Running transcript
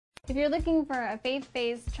If you're looking for a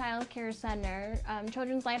faith-based child care center,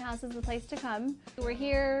 Children's Lighthouse is the place to come. We're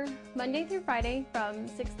here Monday through Friday from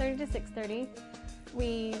 6:30 to 6:30.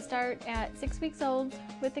 We start at 6 weeks old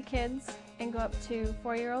with the kids and go up to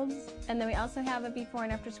 4-year-olds. And then we also have a before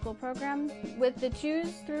and after school program. With the 2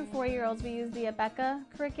 through 4-year-olds, we use the ABECA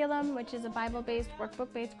curriculum, which is a Bible-based,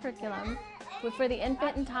 workbook-based curriculum. For the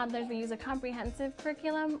infant and toddlers, we use a comprehensive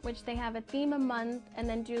curriculum, which they have a theme a month and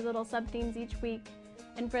then do little sub-themes each week.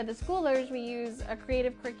 And for the schoolers, we use a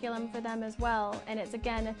creative curriculum for them as well. And it's,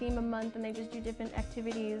 again, a theme a month, and they just do different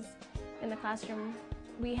activities in the classroom.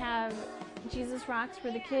 We have Jesus Rocks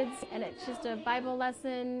for the kids, and it's just a Bible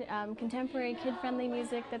lesson, contemporary kid-friendly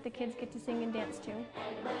music that the kids get to sing and dance to.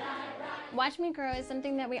 Watch Me Grow is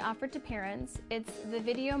something that we offer to parents. It's the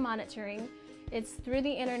video monitoring. It's through the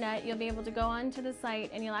internet. You'll be able to go onto the site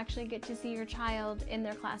and you'll actually get to see your child in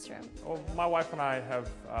their classroom. Well, my wife and I have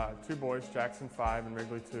 2 boys, Jackson 5 and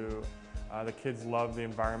Wrigley 2. The kids love the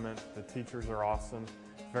environment. The teachers are awesome.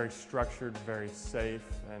 It's very structured, very safe,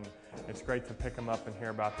 and it's great to pick them up and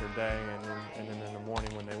hear about their day, and then in the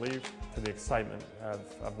morning when they leave, to the excitement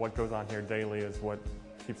of what goes on here daily is what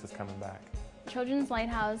keeps us coming back. Children's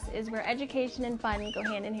Lighthouse is where education and fun go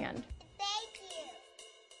hand in hand.